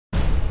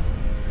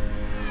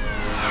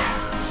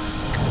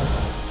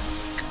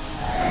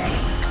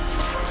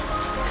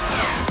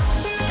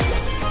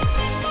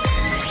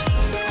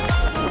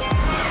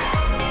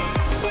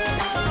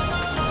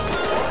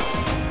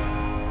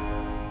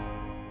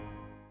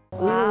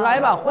来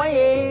吧，欢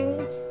迎！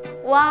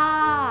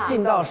哇，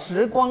进到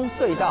时光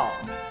隧道，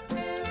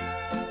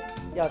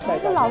要带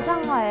是老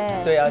上海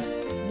哎。对啊。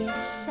夜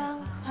上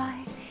海，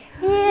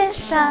夜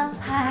上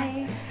海，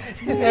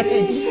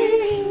你是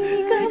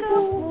一个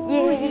不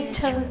夜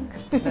城。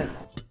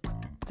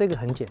这个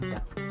很简单。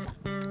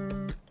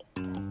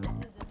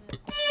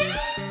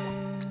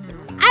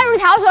爱如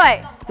潮水，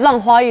浪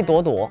花一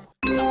朵朵。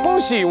恭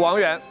喜王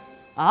源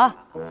啊！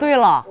对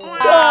了，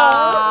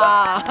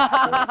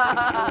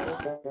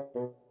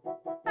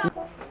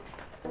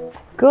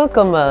哥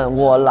哥们，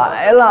我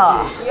来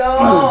了。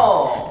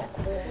哟，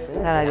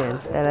带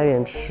来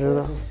点吃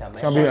的。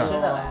小兵啊，吃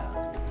的来了。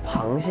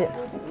螃蟹。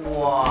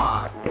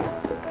哇！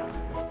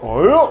哎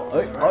呦，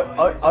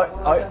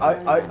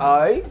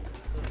哎！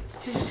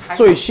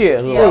醉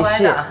蟹，醉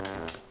蟹。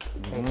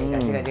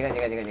这个。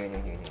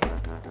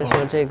他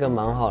说这个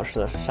蛮好吃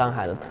的，是上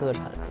海的特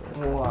产。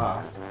哇！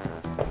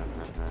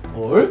哎，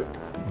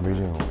没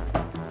见过。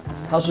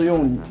它是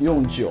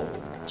用酒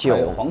还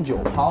有黄酒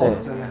泡的，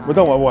不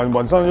但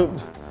晚上就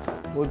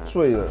都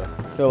醉了，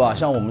对吧？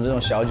像我们这种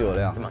小酒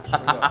量。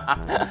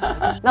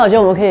那我觉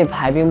得我们可以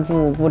排兵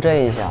布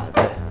阵一下，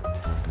对，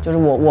就是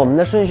我们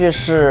的顺序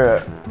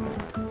是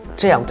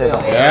这样对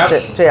吧？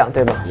这样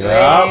对吧？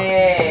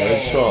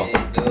没错。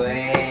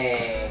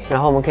对。然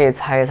后我们可以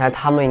猜一猜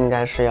他们应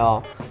该是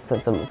要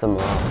怎么。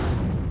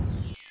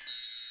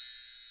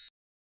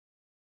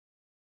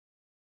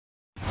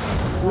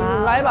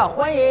来吧，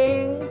欢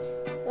迎！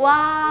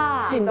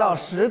哇，进到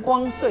时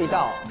光隧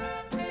道，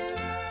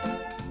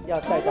要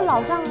带是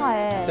老上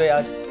海哎。对啊。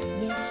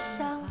夜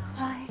上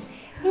海，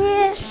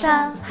夜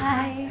上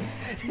海，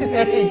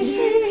你是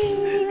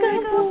一个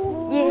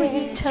不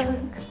夜城。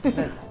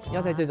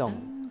要在这种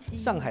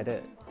上海的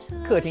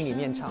客厅里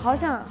面唱，好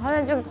想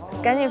就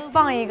赶紧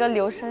放一个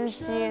留声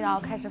机，然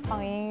后开始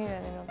放音乐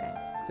那种感觉。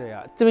对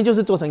啊，这边就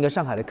是做成一个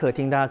上海的客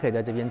厅，大家可以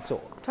在这边坐。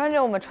突然觉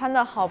得我们穿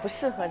的好不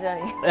适合这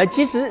里。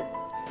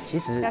其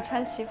实要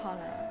穿旗袍来。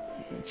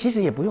其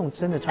实也不用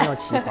真的穿到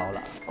旗袍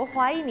了。我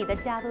怀疑你的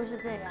家都是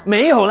这样。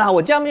没有啦，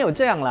我家没有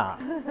这样啦。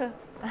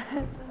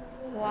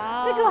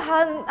哇，这个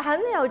很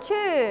有趣。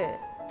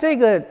这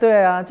个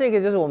对啊，这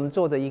个就是我们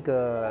做的一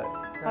个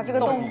这个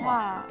动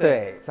画。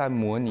对，在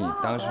模拟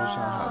当时上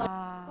海。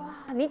哇，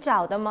你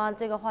找的吗？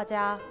这个画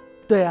家？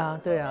对啊。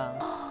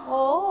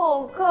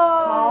哦，好看，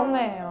好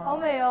美哦，好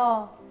美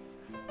哦。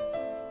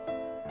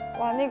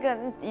哇，那个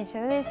以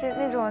前的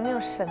那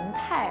种神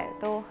态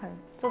都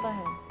做得很。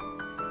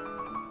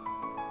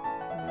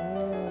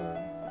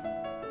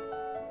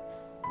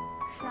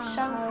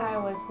上海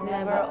was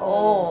never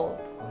old。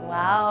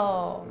哇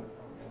哦，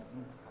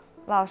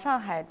老上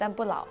海但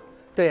不老。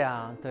对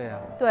啊。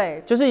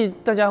对，就是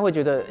大家会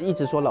觉得一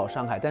直说老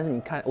上海，但是你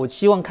看，我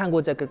希望看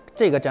过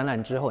这个展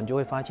览之后，你就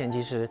会发现，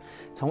其实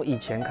从以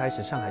前开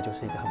始，上海就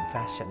是一个很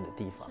fashion 的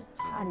地方。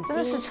真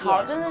的是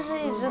真的是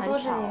一直都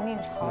是引领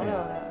潮流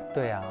的。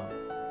对啊。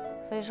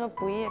所以说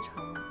不夜城。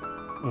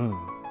嗯。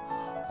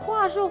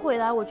话说回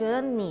来，我觉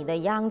得你的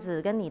样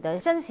子跟你的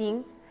身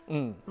形，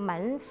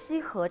蛮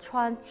适合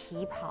穿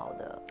旗袍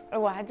的。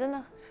我还真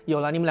的有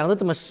啦，你们两个都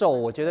这么瘦，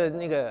我觉得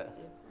那个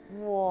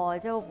我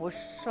就不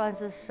算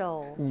是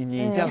瘦。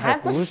你这样还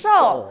不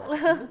瘦，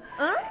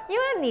因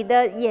为你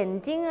的眼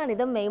睛啊，你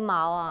的眉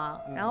毛啊，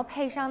然后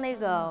配上那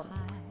个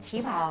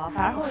旗袍啊，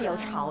反而会有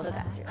潮的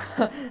感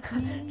觉。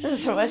这是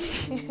什么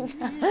形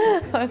象？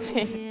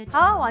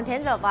好，往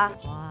前走吧。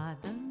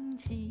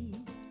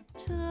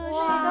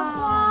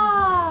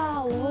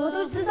哇，我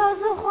都知道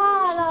是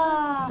画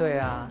了。对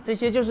啊，这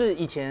些就是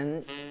以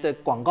前的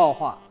广告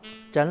画，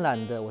展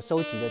览的我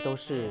收集的都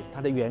是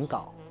它的原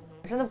稿。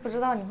我真的不知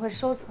道你会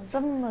收藏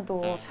这么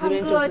多。唱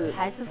歌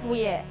才是副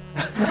业，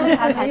收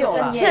藏才是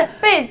正业。是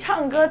被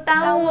唱歌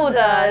耽误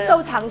的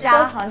收藏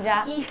家。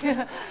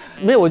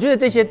没有，我觉得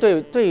这些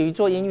对于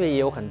做音乐也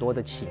有很多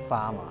的启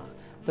发嘛。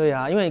对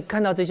啊，因为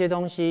看到这些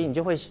东西，你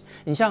就会，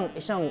你像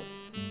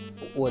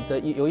我的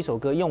有一首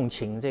歌《用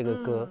情》，这个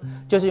歌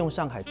就是用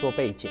上海做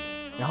背景，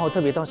然后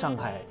特别到上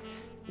海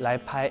来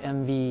拍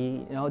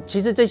MV， 然后其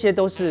实这些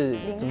都是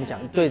怎么讲？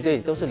对，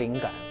都是灵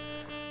感。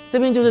这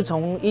边就是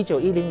从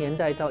1910年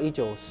代到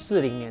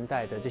1940年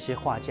代的这些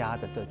画家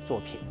的作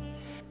品。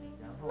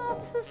那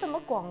是什么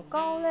广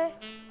告呢？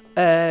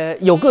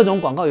有各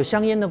种广告，有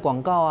香烟的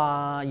广告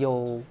啊，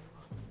有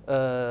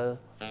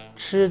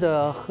吃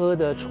的、喝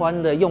的、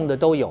穿的、用的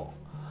都有。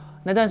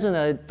那但是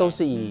呢，都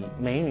是以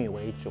美女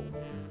为主。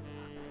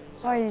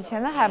哇，以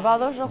前的海报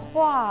都是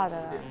画的。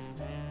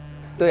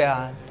对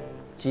啊，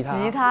吉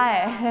他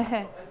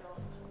哎。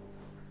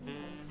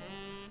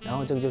然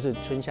后这个就是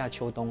春夏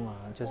秋冬啊，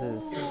就是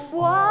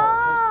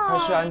哇，它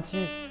是按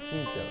季节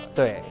了。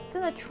对，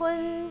真的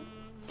春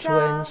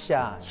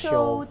夏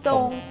秋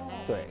冬，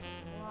对。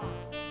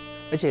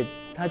而且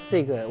它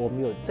这个我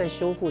们有在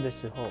修复的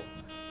时候，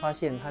发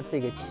现它这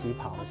个旗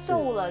袍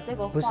皱了这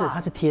个画，不是，它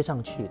是贴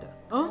上去的。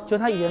就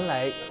它原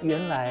来。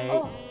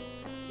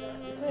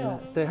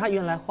对，他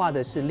原来画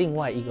的是另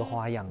外一个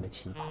花样的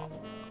旗袍，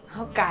然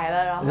后改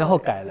了，然后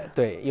改了，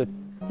对，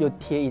又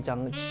贴一张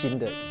新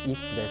的衣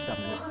服在上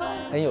面，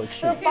很有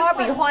趣。芭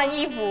比换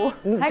衣服，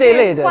这一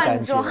类的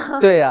感觉。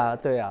对呀，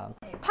对呀。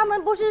他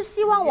们不是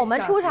希望我们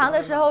出场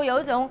的时候有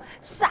一种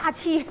煞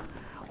气，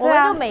我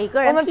们就每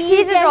个人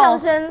披一件上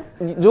身。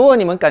如果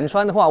你们敢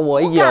穿的话，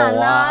我有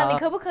啊。你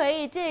可不可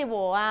以借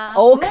我啊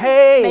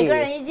 ？OK， 每个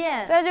人一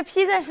件。对，就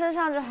披在身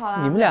上就好了。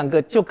你们2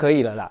个就可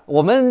以了啦，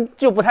我们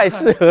就不太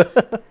适合。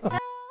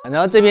然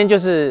后这边就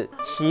是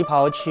旗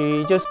袍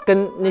区，就是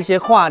跟那些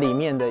画里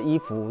面的衣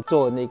服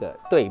做那个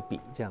对比，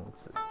这样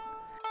子。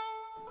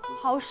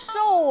好瘦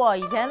哦，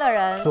以前的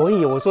人。所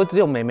以我说只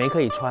有美眉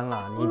可以穿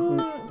啦。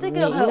这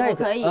个我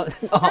可以，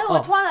但是我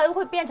穿了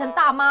会变成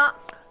大妈。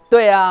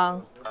对啊，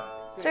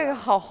这个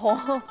好红，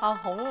好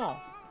红哦。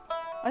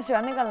我喜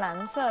欢那个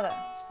蓝色的，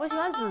我喜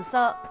欢紫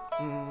色。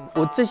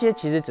我这些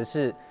其实只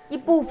是一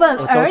部分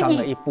而已，我收藏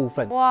的一部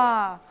分。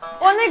哇，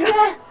那个，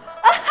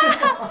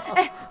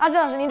哎，阿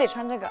正老师你得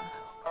穿这个。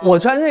我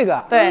穿这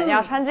个？对，你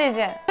要穿这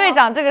件。队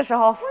长这个时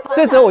候，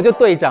这时候我就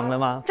队长了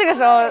吗？这个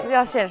时候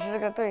要显示这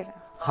个队长。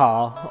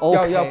好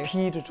 ，OK， 要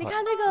披着穿。你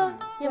看这个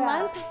也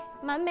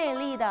蛮美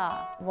丽的。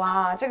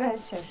哇，这个很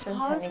显身材，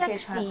好你可以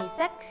穿。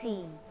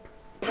sexy。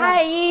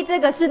太医，这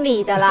个是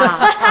你的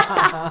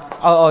啦。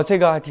哦，这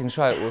个还挺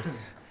帅，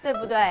对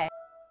不对？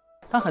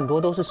它很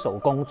多都是手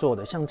工做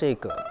的，像这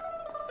个，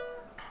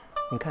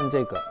你看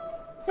这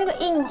个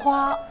印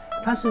花，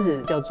它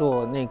是叫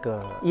做那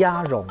个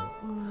压绒，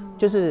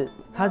就是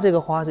它这个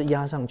花是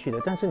压上去的，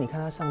但是你看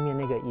它上面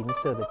那个银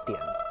色的点，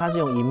它是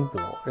用银箔，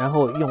然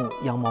后用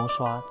羊毛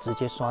刷直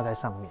接刷在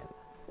上面。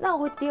那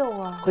会掉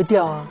啊？会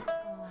掉啊，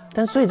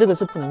但所以这个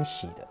是不能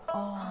洗的。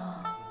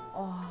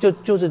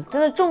就是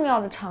真的重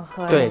要的场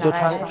合，对，就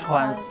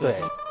穿，对。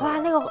哇，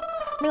那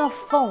个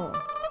缝，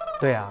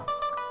对啊，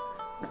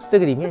这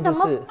个里面就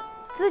是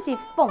自己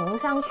缝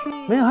上去，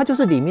没有，它就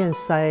是里面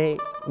塞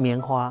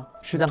棉花，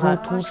是让它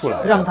凸出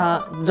来，让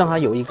它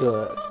有一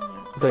个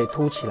对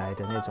凸起来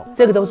的那种。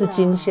这个都是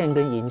金线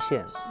跟银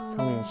线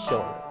上面绣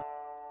的。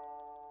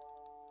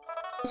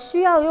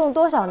需要用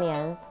多少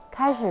年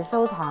开始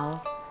收藏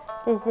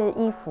这些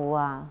衣服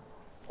啊？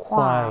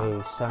快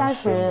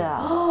30年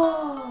啊！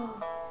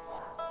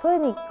所以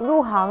你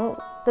入行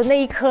的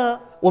那一刻，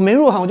我没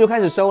入行我就开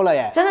始收了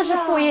耶，真的是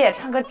副业，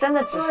唱歌真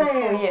的只是副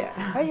业，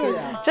而且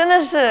真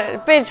的是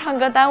被唱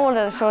歌耽误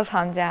的收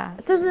藏家。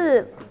就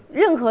是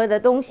任何的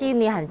东西，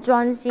你很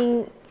专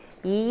心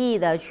一意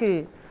的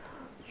去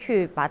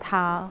把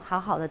它好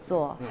好的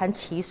做，很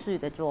持续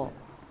的做。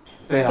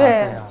对啊，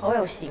对，好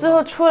有型。最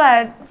后出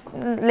来，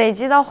累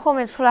积到后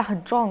面出来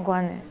很壮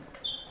观呢。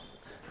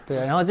对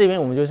啊，然后这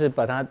边我们就是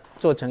把它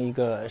做成一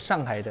个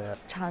上海的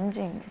场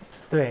景。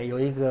对，有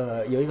一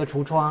个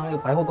橱窗，有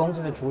百货公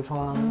司的橱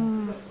窗，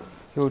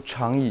有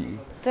长椅，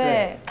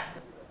对。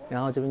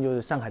然后这边就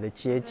是上海的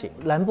街景，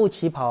蓝布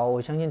旗袍，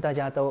我相信大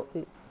家都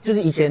就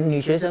是以前女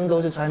学生都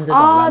是穿这种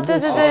蓝布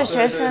旗袍，对，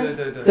学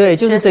生，对，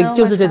就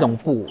是这种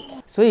布，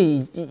所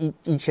以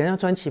以前要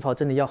穿旗袍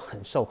真的要很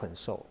瘦很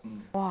瘦。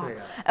哇，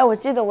哎，我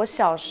记得我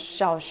小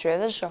学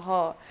的时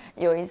候。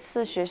有一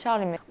次学校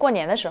里面过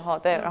年的时候，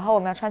对，然后我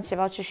们要穿旗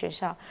袍去学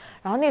校，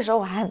然后那个时候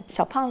我还很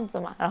小胖子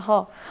嘛，然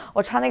后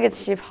我穿那个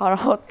旗袍，然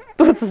后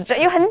肚子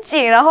因为很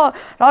紧，然后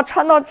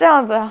穿到这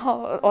样子，然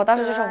后我当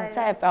时就说我们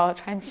再也不要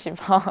穿旗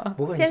袍。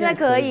现在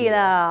可以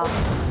了。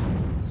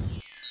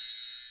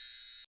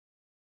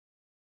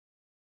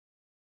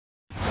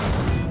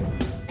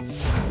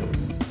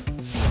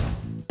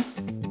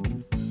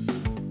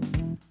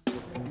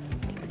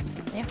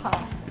你好，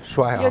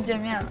帅啊！又见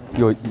面了。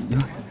有。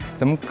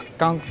咱们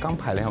刚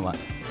排练完。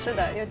是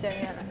的，又见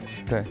面了。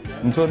对，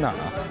你坐哪儿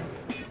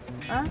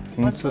啊？啊，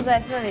我坐在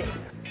这里。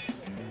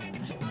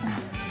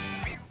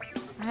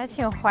我还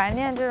挺怀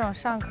念这种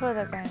上课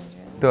的感觉。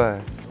对，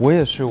我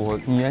也是。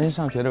你原先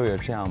上学的时候也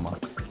这样吗？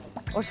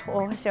我喜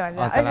欢这样，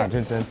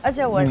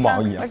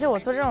而且我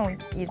坐这种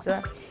椅子，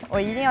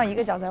我一定要一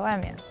个脚在外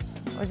面，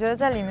我觉得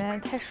在里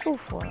面太束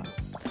缚了。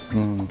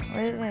我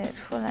也得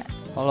出来。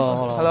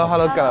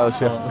Hello， 盖老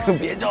师，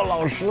别叫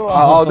老师了。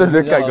哦，对，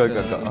盖哥。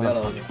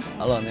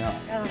Hello， 你好。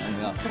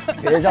你好。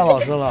别叫老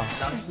师了。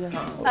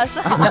老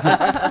师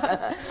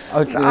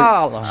好。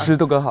炸了。石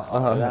头哥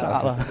好。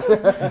炸了。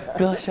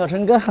哥，小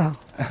陈哥好。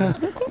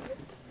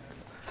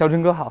小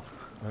陈哥好。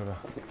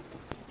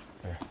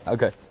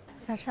OK。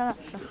小陈老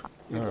师好。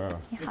你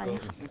好。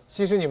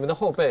其实你们的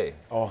后辈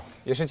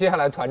也是接下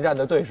来团战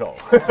的对手。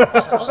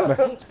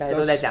大家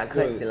都在讲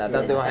客气了，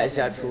到最后还是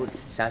要出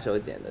杀手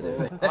锏的，对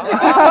不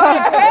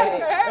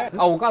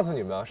对？我告诉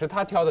你们啊，是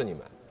他挑的你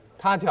们，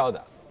他挑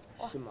的。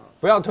是吗？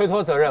不要推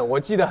脱责任，我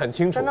记得很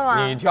清楚。真的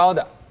吗？你挑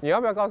的，你要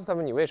不要告诉他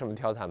们你为什么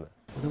挑他们？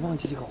我都忘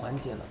记这个环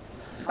节了。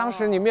当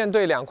时你面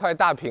对2块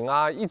大屏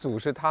啊，一组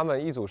是他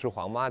们，一组是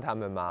黄妈他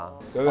们吗？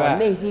对不对？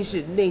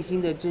内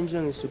心的真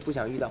正是不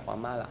想遇到黄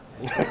妈了。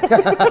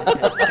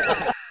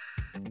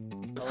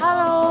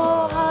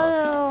Hello，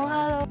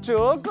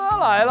 哲哥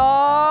来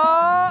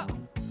了。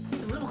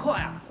怎么那么快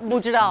啊？不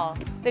知道，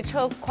那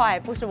车快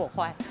不是我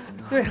快。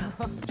对啊。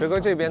哲哥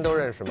这边都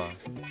认识吗？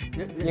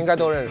应该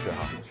都认识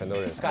哈，全都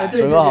认识。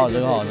这个好，这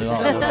个好，这个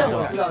好，这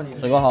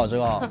个好，这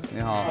个好，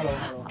你好。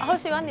好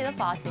喜欢你的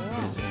发型哦，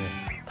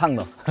烫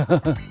的。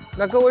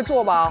那各位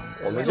坐吧，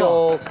我们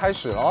就开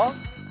始喽。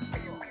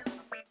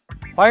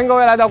欢迎各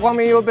位来到光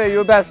明 U 贝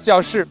U Best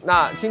教室。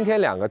那今天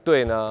2个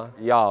队呢，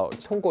要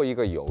通过一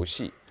个游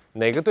戏，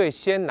哪个队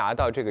先拿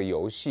到这个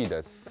游戏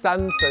的3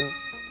分，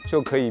就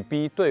可以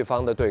逼对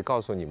方的队告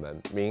诉你们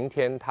明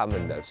天他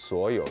们的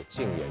所有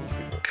竞演曲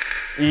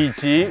目，以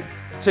及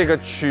这个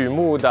曲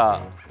目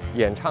的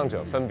演唱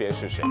者分别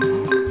是谁。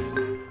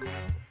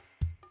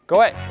各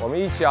位，我们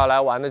一起要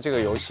来玩的这个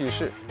游戏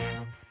是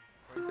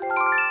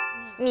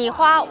你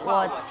画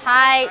我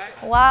猜，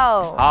哇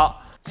哦！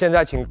好，现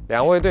在请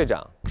2位队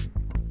长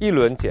1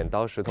轮剪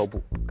刀石头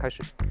布开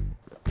始。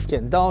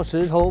剪刀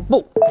石头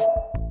布。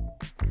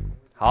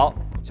好，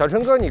小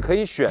陈哥，你可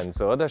以选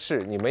择的是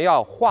你们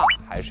要画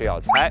还是要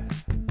猜？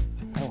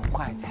我们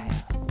快猜啊！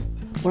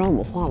不然我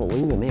们画吧，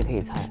我们也可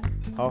以猜。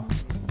好，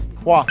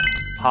画。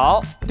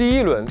好，第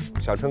1轮，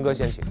小陈哥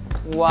先请。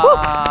哇！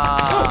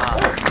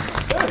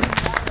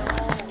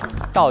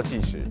倒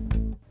计时，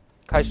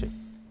开始。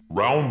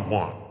Round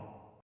 1.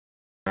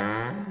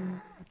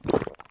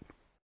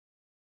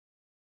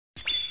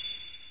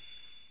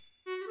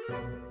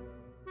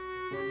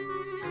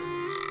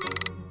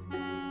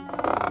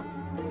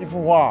 一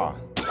幅画。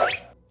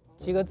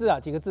几个字啊？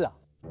几个字啊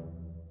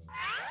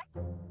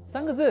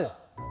？3个字。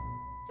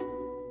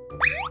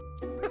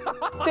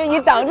对你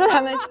挡住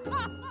他们。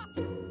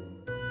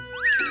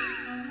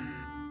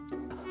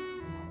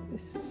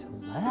什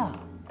么呀？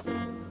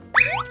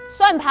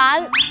算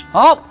盘，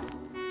好，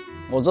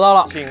我知道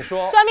了。请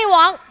说。算命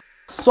王，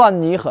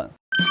算你狠。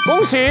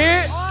恭喜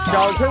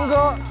小陈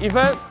哥1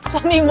分。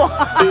算命王。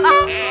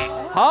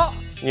好，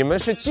你们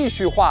是继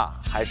续画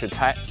还是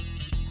猜？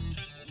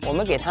我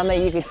们给他们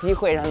一个机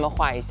会，让他们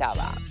画一下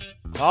吧。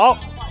好，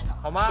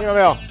好吗？听到没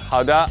有？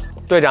好的，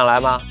队长来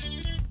吗？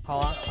好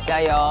啊，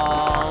加油！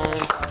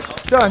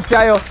队长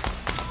加油！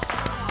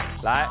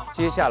来，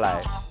接下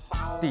来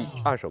第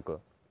2首歌。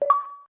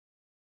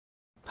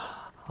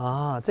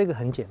啊，这个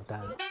很简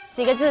单。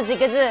几个字？几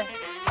个字？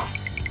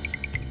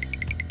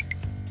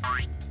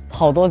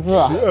好多字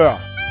啊！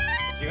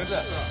几个字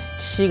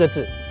？7个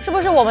字。是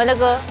不是我们的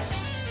歌？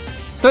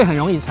对，很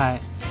容易猜。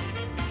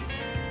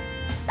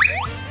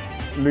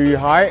女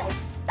孩，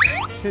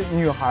是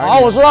女孩。好，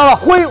我知道了，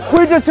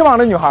挥着翅膀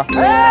的女孩。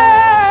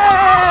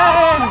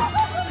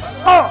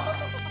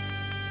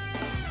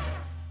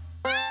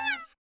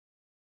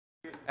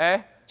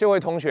哎，这位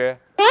同学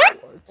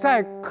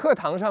在课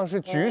堂上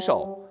是举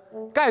手，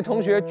盖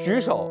同学举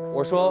手，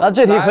我说那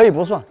这题可以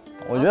不算，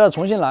我觉得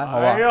重新来，好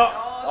吧？哎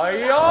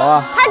呦，好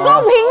吧。太公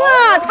平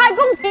了，太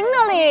公平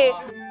了你。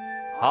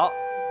好，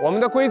我们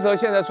的规则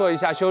现在做一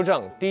下修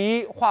正。第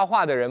一，画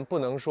画的人不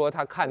能说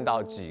他看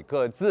到几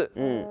个字。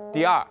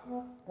第2，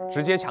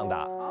直接抢答，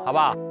好不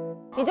好？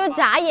你就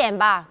眨眼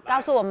吧，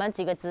告诉我们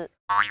几个字。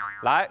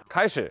来，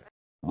开始。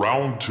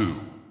Round 2.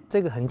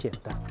 这个很简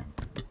单。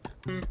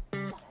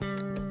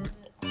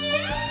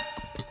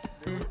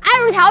爱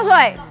如潮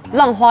水，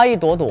浪花一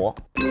朵朵。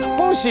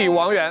恭喜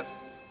王源。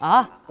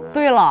啊，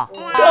对了。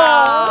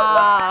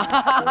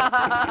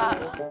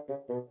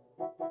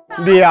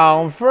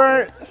2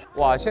分。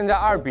哇，现在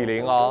2比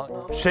0哦，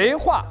谁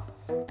画？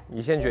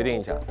你先决定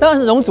一下。当然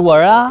是容祖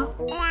儿啊。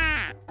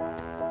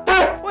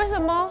为什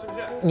么？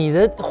你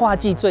的画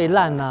技最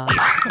烂啊。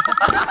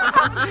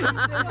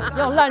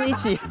要烂一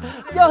起，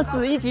要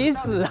死一起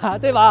死啊，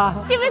对吧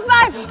 ？Give me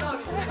 5，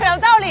有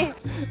道理。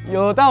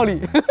有道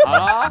理。好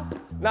了，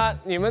那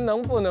你们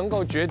能不能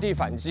够绝地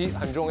反击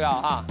很重要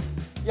啊，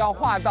要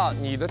画到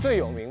你的队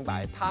友明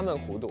白，他们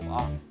糊涂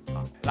啊。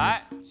好，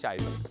来下一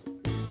个。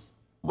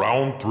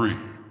Round 3.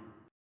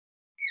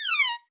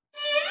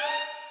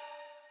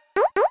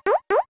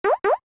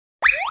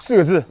 4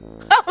个字。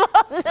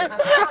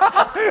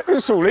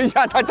数了一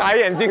下，他眨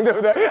眼睛，对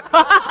不对？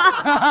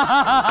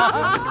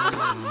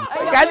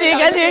赶紧！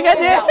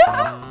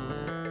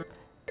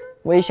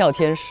微笑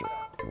天使。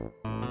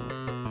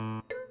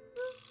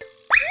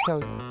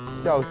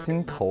笑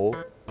心头。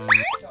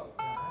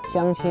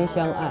相亲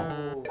相爱。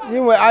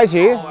因为爱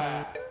情，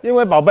因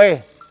为宝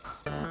贝。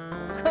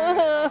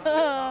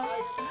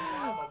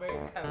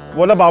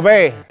我的宝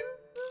贝。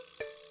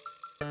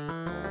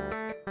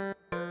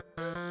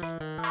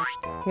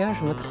应该是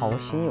什么桃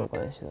心有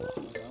关系的吧？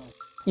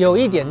有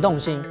一点动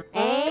心。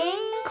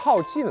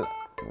靠近了。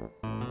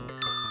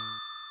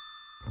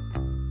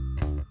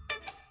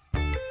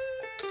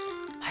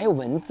还有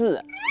文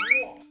字。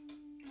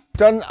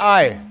真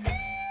爱。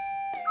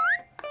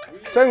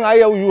真爱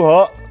又如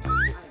何？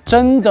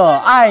真的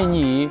爱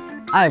你，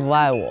爱不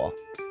爱我？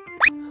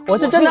我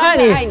是真的爱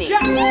你。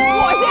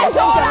我先说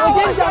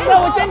的，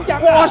我先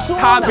讲的。我说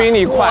的。他比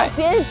你快。我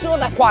先说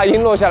的。话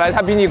音落下来，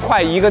他比你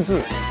快1个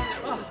字。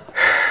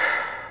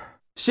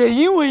写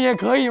英文也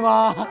可以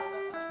吗？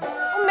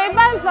我没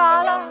办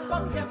法了。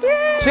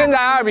现在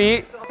2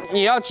比1，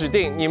你要指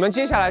定你们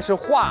接下来是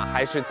画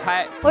还是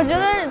猜？我觉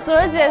得祖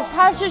儿姐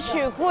她是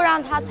曲库，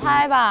让她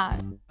猜吧。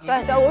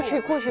对，我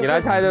曲库。你来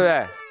猜，对不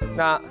对？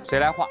那谁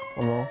来画？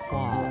我们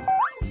画。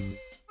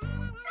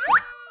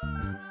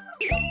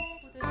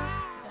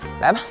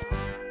来吧，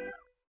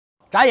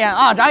眨眼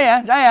啊，眨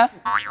眼，眨眼。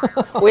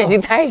我眼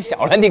睛太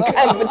小了，你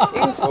看不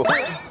清楚。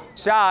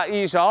下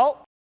一首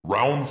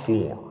Round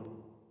 4.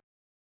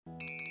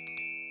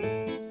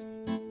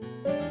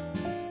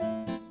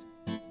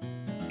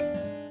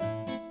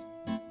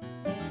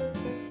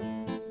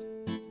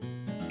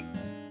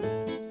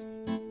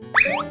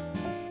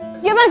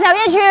 月半小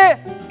夜曲，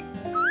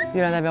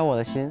月亮代表我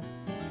的心。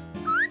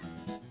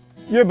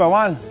月本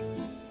弯，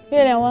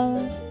月亮弯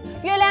弯，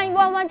月亮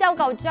弯弯叫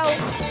狗叫。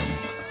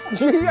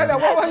月亮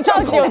弯弯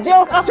叫九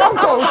九，叫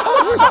狗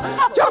臭是什么？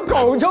叫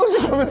狗臭是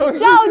什么东西？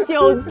叫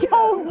九九。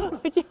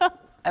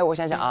哎，我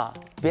想想啊，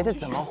别的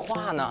怎么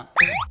画呢？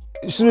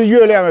是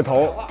月亮的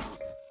头，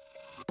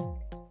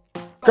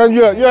跟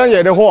月亮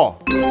惹的祸。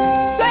对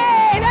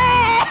对。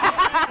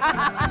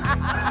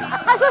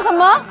他说什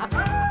么？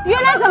月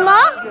亮什么？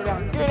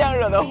月亮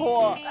惹的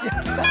祸。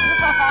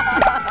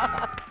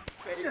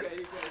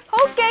好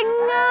劲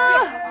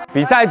啊！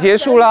比赛结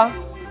束了，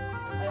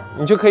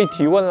你就可以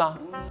提问了。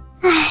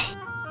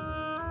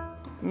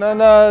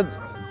那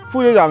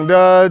副队长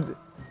的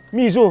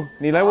秘书，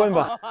你来问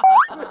吧。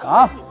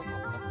啊？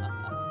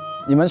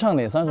你们唱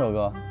哪3首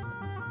歌？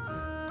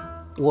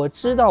我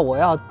知道我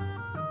要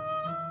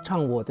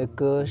唱我的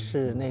歌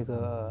是那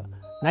个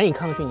难以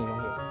抗拒你容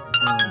颜。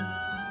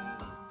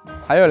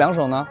还有2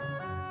首呢。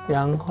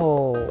然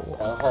后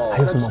还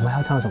有什么？我们还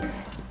要唱什么？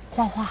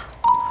画画。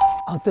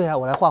哦，对啊，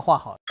我来画画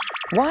好了。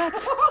 What？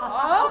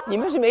 你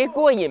们是没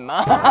过瘾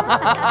吗？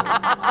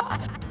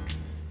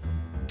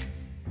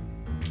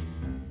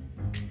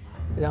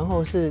然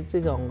后是这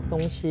种东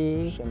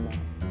西什么？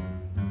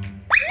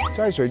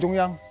在水中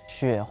央。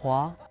雪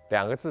花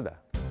，2个字的。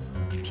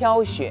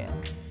飘雪。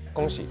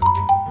恭喜，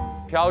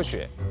飘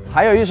雪。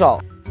还有1首。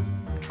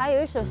还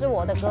有1首是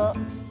我的歌。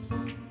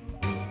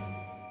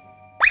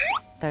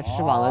带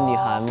翅膀的女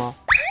孩吗？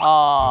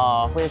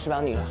哦，会翅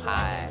膀女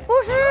孩。不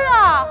是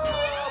啊，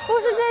不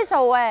是这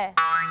首哎。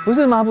不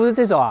是吗？不是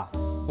这首啊？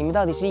你们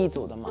到底是一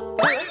组的吗？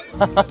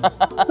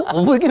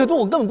我不会跟你说，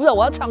我根本不知道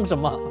我要唱什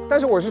么。但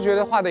是我是觉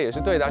得画的也是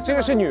对的，这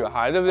个是女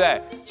孩，对不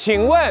对？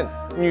请问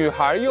女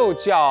孩又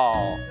叫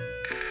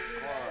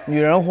女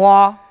人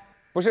花？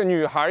不是，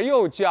女孩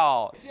又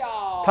叫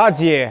她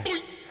姐。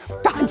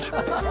大姐。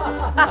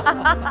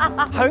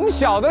很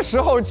小的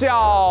时候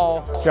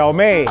叫小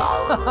妹。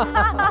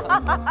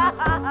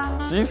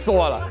急死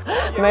我了。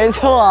没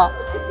错。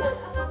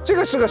这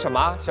个是个什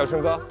么？小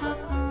春哥？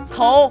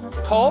头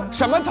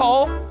什么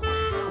头？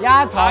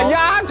丫头啊，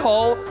丫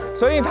头。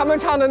所以他们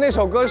唱的那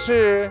首歌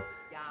是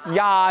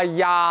呀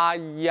呀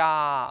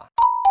呀。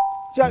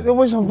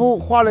为什么不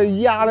画了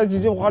鸭呢？直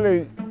接画了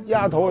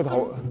丫头的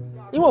头？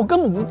因为我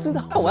根本不知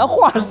道我要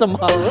画什么。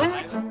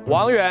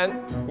王源，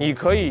你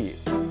可以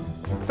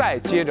再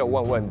接着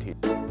问问题。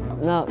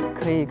那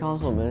可以告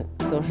诉我们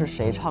都是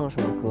谁唱什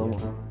么歌吗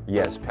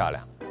 ？Yes， 漂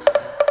亮。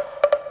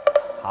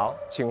好，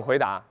请回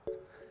答。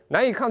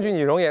难以抗拒你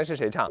容颜是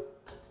谁唱？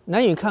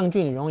难以抗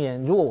拒你容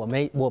颜，如果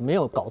我没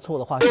有搞错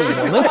的话，是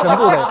我们全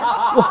部的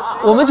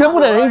我们全部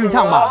的人一起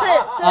唱吧？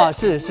是啊，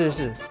是，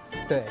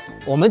对，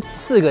我们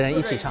4个人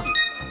一起唱。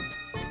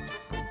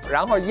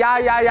然后呀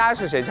呀呀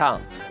是谁唱？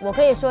我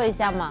可以说一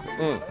下吗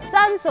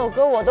？3首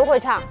歌我都会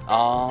唱。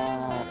哦，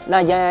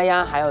那呀呀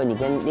呀，还有你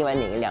跟另外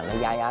2个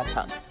呀呀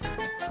唱？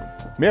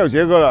没有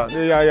结果了，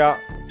那呀呀。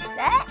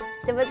哎，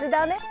怎么知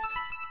道呢？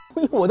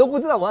我都不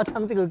知道我要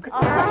唱这个歌。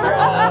漂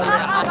亮，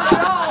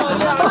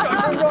小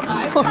春哥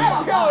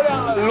太漂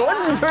亮了，逻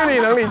辑推理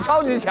能力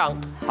超级强。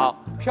好，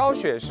飘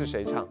雪是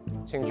谁唱？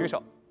请举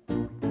手。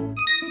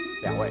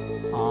2位。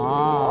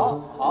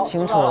哦，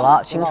清楚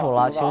了。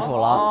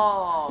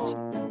哦，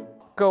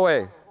各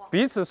位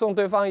彼此送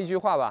对方一句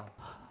话吧。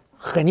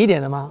狠一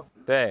点的吗？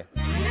对。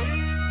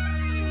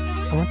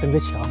我们等着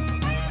瞧。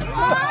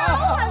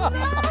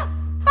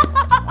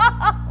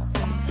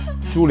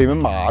祝你们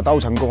马到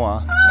成功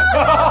啊！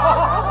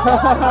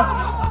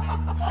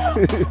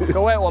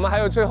各位，我们还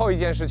有最后一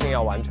件事情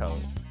要完成。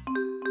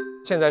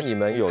现在你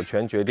们有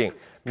权决定，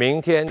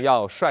明天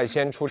要率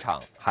先出场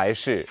还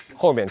是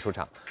后面出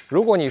场。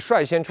如果你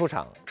率先出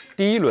场，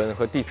第1轮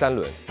和第3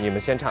轮你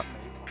们先唱，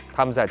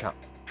他们再唱；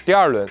第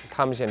2轮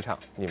他们先唱，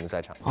你们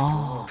再唱。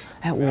哦，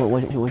哎，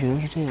我觉得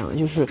是这样，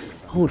就是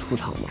后出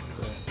场嘛。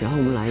然后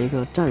我们来一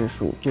个战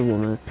术，就我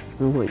们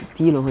如果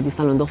第1轮和第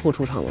3轮都后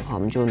出场的话，我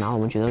们就拿我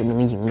们觉得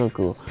能赢的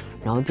歌，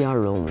然后第2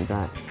轮我们再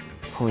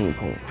碰一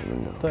碰他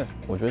们的。对，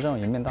我觉得这样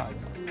赢面大一点。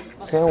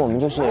所以我们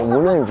就是无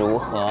论如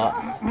何，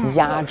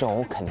压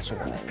轴肯定是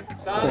我们。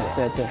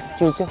对，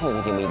就是最后一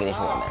个节目一定是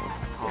我们。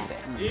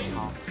对，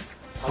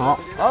好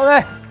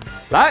 ，OK，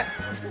 来，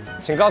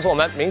请告诉我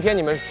们，明天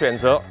你们选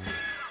择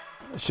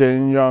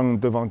先让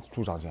对方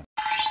出场先。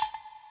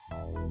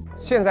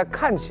现在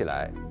看起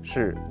来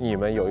是你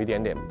们有一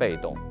点点被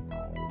动，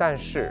但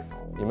是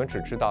你们只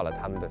知道了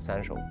他们的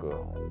3首歌，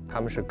他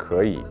们是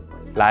可以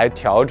来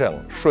调整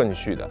顺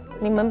序的。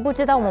你们不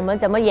知道我们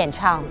怎么演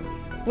唱，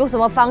用什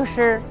么方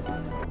式？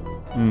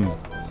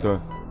对。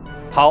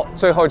好，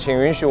最后请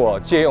允许我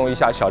借用一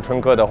下小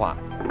春哥的话，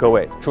各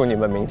位祝你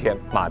们明天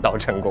马到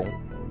成功。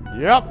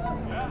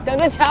等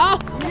着瞧。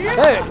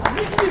哎。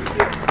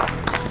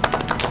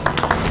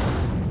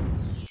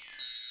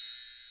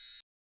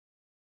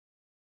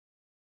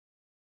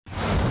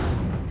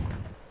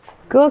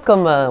哥哥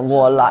们，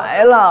我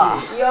来了！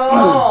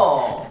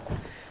哟，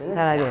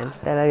带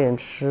来点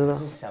吃的。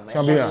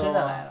香槟啊，吃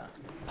的来了。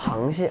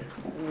螃蟹。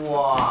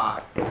哇！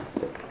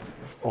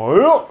哎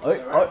呦，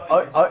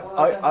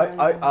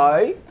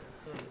哎，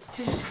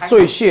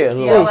醉蟹是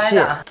吧？醉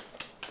蟹。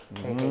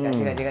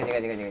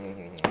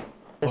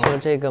这个。说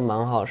这个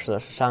蛮好吃的，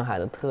是上海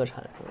的特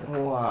产。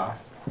哇！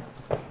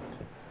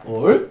哎，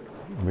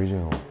没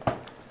见过。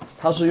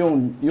它是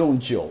用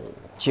酒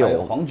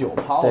黄酒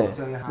泡的。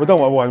我但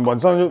晚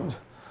上就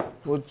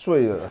我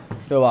醉了，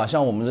对吧？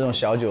像我们这种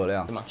小酒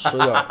量，吃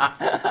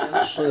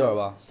点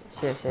吧。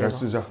谢谢。来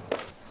试一下，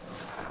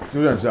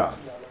有点像。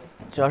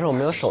主要是我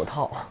没有手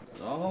套。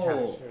然后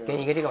给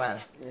你一个这个碗。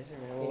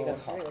给你个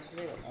套。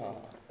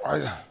哎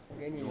呀，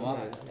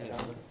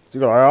这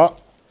个来啊！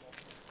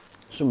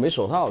是没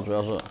手套，主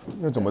要是。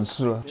那怎么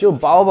吃呢？就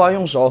薄薄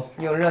用手，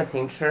用热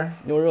情吃，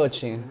用热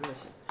情。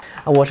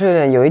啊，我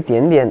是有一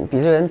点点鼻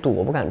子有点堵，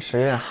我不敢吃，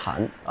有点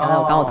寒。刚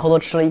才我偷偷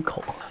吃了一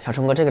口。小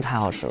春哥，这个太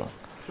好吃了。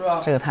是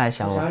吧？这个太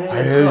香了。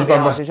一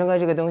般般。小春哥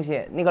这个东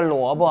西，那个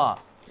萝卜，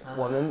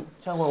我们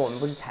上回我们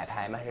不是彩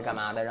排嘛，还是干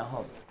嘛的？然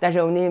后，但是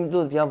我们那天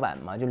录的比较晚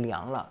嘛，就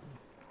凉了。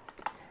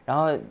然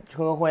后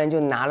春哥忽然就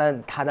拿了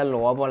他的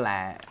萝卜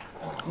来，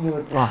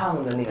又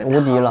烫的那个，无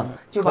敌了，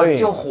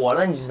就火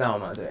了，你知道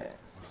吗？对。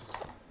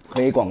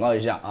可以广告一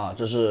下啊，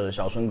这是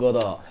小春哥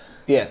的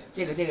店。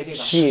这个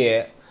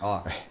蟹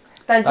啊，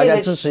但大家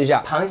支持一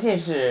下。螃蟹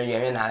是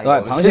圆圆拿来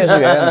的，对，螃蟹是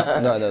圆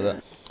圆的，对。啊，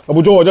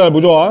不错，这样也不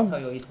错啊，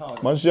有一套，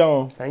蛮香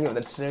哦。反正有的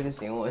吃就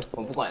行，我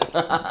不管。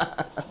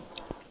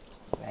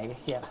来一个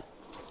蟹吧。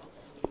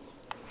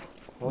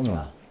我请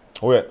啊。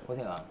OK。我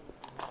请啊。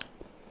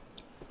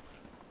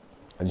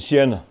很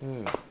鲜呢。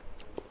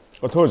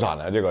特产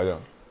呢，这个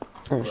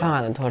就。上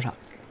海的特产。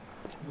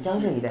江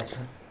浙一带吃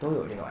都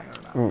有这个玩意儿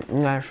吧？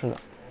应该是的。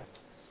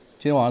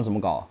今天晚上怎么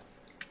搞啊？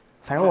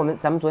反正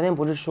咱们昨天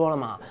不是说了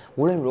吗？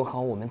无论如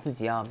何，我们自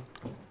己要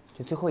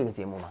就最后一个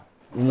节目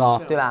嘛，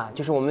对吧？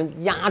就是我们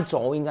压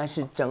轴应该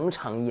是整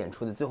场演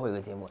出的最后一个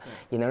节目，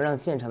也能让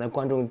现场的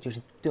观众就是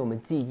对我们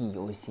记忆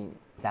犹新。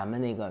咱们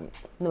那个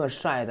那么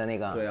帅的那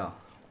个，对啊，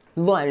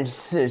乱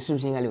世是不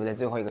是应该留在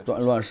最后一个？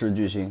乱世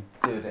巨星，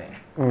对不对？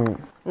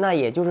那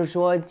也就是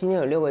说，今天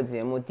有6个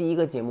节目，第一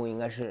个节目应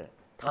该是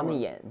他们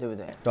演，对不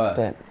对？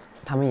对，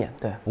他们演，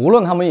对。无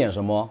论他们演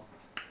什么，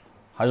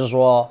还是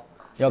说。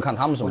要看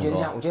他们什么。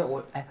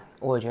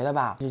我觉得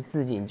吧，就是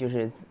自己就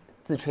是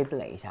自吹自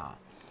擂一下啊，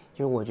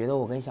就是我觉得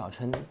我跟小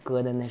春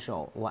哥的那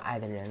首《我爱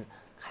的人》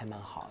还蛮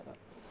好的。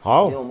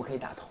好，我觉得我们可以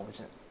打头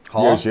阵。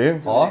好，也行，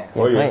好，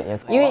可以。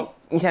因为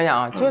你想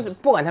想啊，就是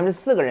不管他们是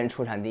4个人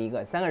出场第一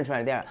个，3个人出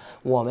场第二，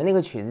我们那个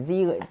曲子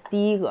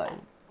第一个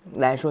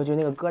来说，就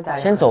那个歌大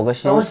家先走个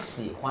心，都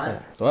喜欢，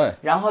对，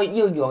然后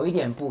又有一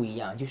点不一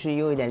样，就是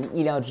又有一点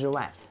意料之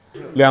外。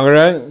2个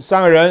人、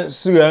3个人、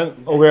4个人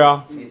 ，OK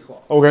啊，没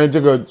错 ，OK，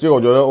 这个我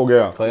觉得 OK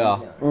啊，可以啊，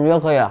我觉得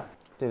可以啊，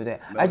对不对？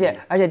而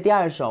且第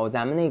2首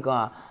咱们那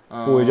个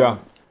不回家，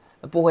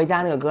不回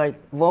家那个歌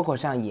 ，vocal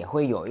上也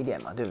会有一点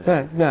嘛，对不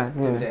对？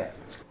对不对？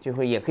就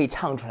会也可以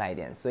唱出来一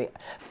点，所以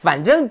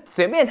反正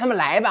随便他们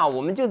来吧，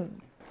我们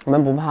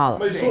不怕了。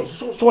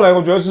说来，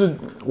我觉得是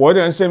我一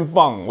点先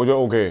放，我觉得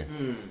OK，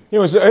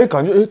因为是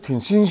感觉挺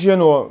新鲜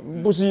的哦，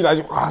不是一来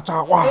就哇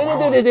炸哇，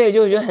对，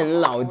就觉得很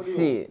老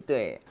气，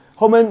对。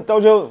后面到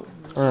最后，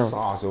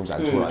杀手锏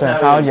出来，对，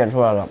杀手锏出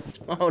来了，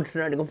好好吃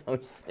啊这个螃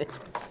蟹，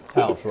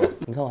太好吃了。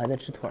你看我还在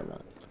吃腿呢，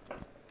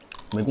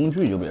没工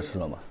具就别吃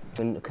了嘛。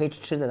可以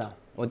吃得到，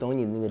我懂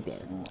你的那个点，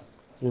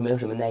就没有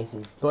什么耐心。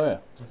对，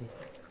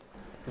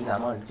你感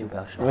冒你就不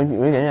要吃了。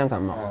有一点点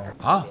感冒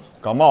啊，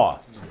感冒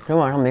啊？昨天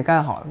晚上没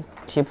盖好，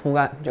贴铺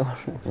盖就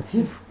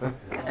贴铺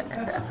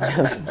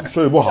盖，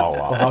睡不好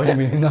啊。我好像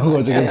没听到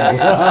过这个词。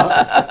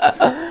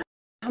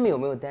他们有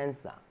没有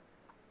dance 啊？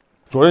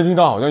昨天听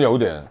到好像有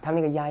点。他们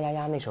那个呀呀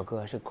呀那首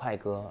歌是快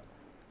歌，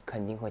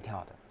肯定会跳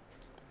的。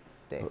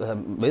对，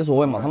没所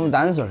谓嘛，他们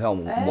dancer 跳，我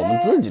们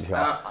自己跳。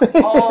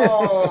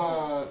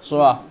哦，是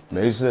吧？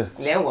没事。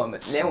连我们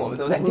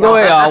都在跳。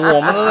对啊，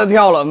我们都在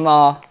跳人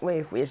嘛。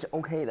wave 也是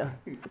OK 的。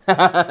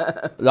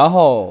然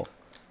后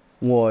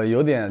我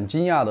有点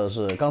惊讶的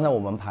是，刚才我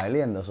们排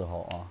练的时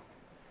候啊，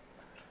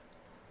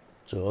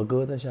哲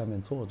哥在下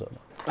面坐着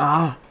呢。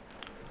啊，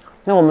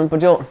那我们不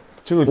就？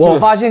我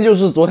发现就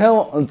是昨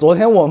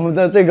天我们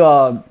的这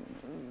个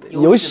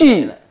游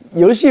戏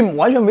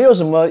完全没有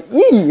什么意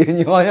义，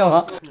你发现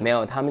吗？没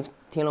有，他们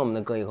听了我们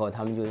的歌以后，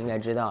他们就应该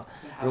知道，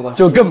如果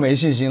就更没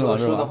信心了，如果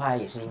输的话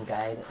也是应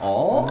该的。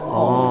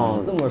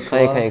哦，这么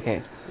说可以。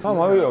他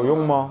玩有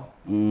用吗？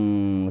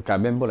改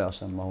变不了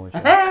什么，我觉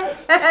得。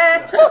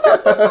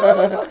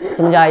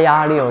增加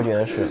压力，我觉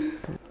得是。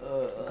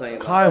可以。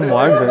看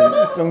完可能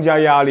增加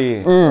压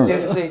力。这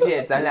是最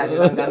谢，咱俩就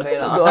能干杯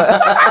了。对。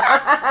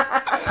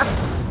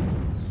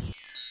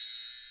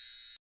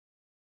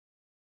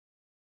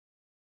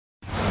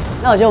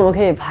那我觉得我们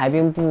可以排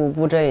兵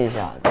布阵一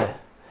下，对，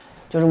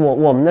就是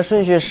我们的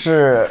顺序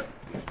是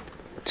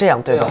这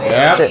样对吧？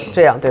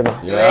这样对吧？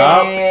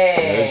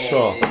没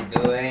错。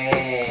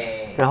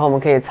对。然后我们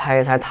可以猜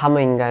一猜他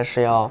们应该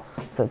是要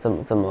怎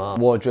么？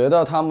我觉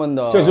得他们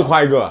的这是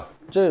快歌，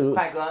这是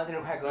快歌。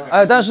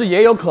哎，但是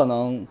也有可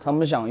能他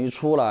们想一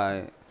出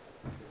来，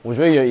我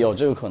觉得也有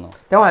这个可能。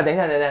等会儿，等一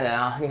下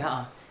啊！你看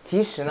啊，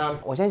其实呢，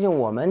我相信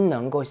我们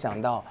能够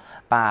想到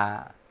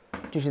把，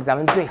就是咱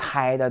们最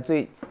嗨的、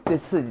最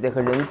刺激的和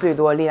人最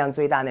多、力量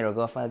最大那首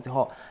歌放在最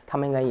后，他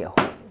们应该也会。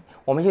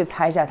我们去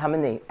猜一下他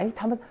们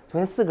他们昨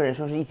天4个人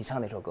说是一起唱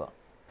那首歌，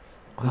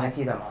你还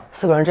记得吗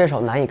？4个人这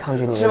首难以抗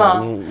拒你，是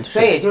吗？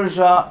所以也就是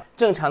说，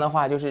正常的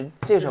话就是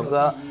这首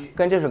歌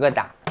跟这首歌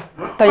打，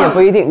但也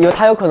不一定，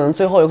他有可能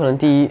最后有可能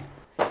第一。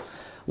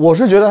我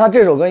是觉得他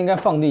这首歌应该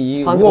放第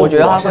一，我觉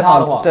得他会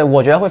放，对，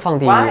我觉得会放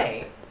第一，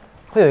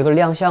会有一个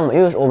亮相嘛，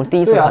因为我们第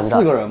一次看到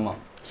4个人嘛，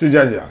是这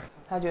样讲。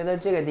他觉得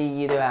这个第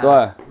一，对吧？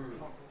对，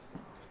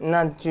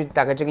那就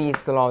大概这个意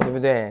思咯，对不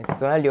对？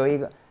总要留一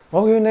个。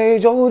我勸你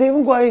早點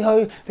歸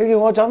去，你叫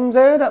我怎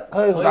捨得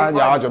去？但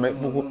也準備，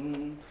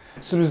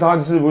是不是他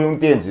是不用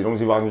電子東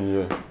西放進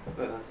去？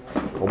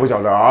我不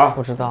曉得啊。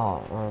不知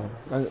道，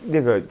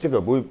那這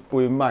個不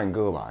會慢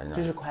歌吧？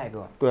這是快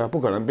歌。對啊，不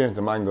可能變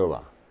成慢歌吧？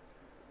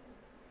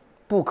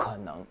不可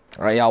能。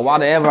哎呀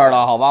 ，whatever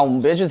了，好吧，我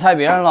们別去猜別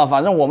人了，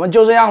反正我們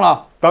就這樣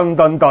了。噔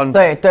噔噔。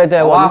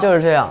對，我們就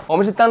是這樣。我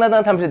們是噔噔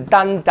噔，他們是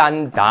噔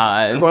噔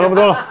噔。管那麼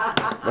多了，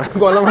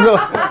管那麼多，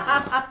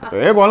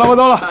別管那麼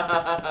多了。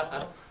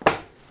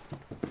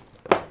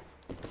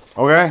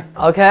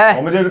OK，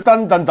 我們就是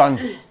噔噔噔。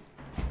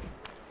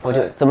我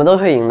就怎麼都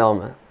會贏到我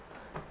們。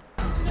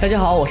大家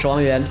好，我是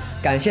王源，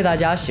感謝大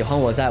家喜歡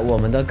我在我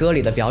們的歌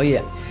裡的表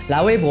演，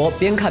來微博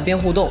邊看邊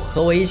互動，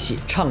和我一起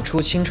唱出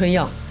青春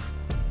樣。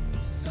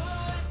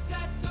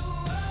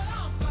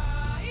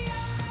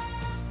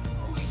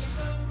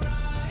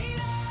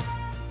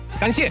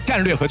感谢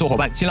战略合作伙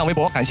伴新浪微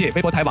博，感谢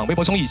微博台网、微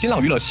博综艺、新浪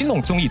娱乐、新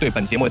弄综艺对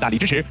本节目的大力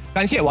支持，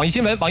感谢网易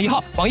新闻、网易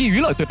号、网易娱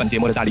乐对本节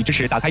目的大力支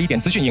持。打开一点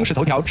资讯、影视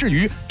头条，至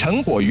于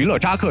成果娱乐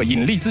扎克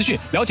引力资讯，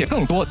了解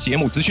更多节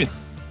目资讯。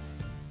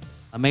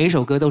每一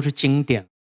首歌都是经典。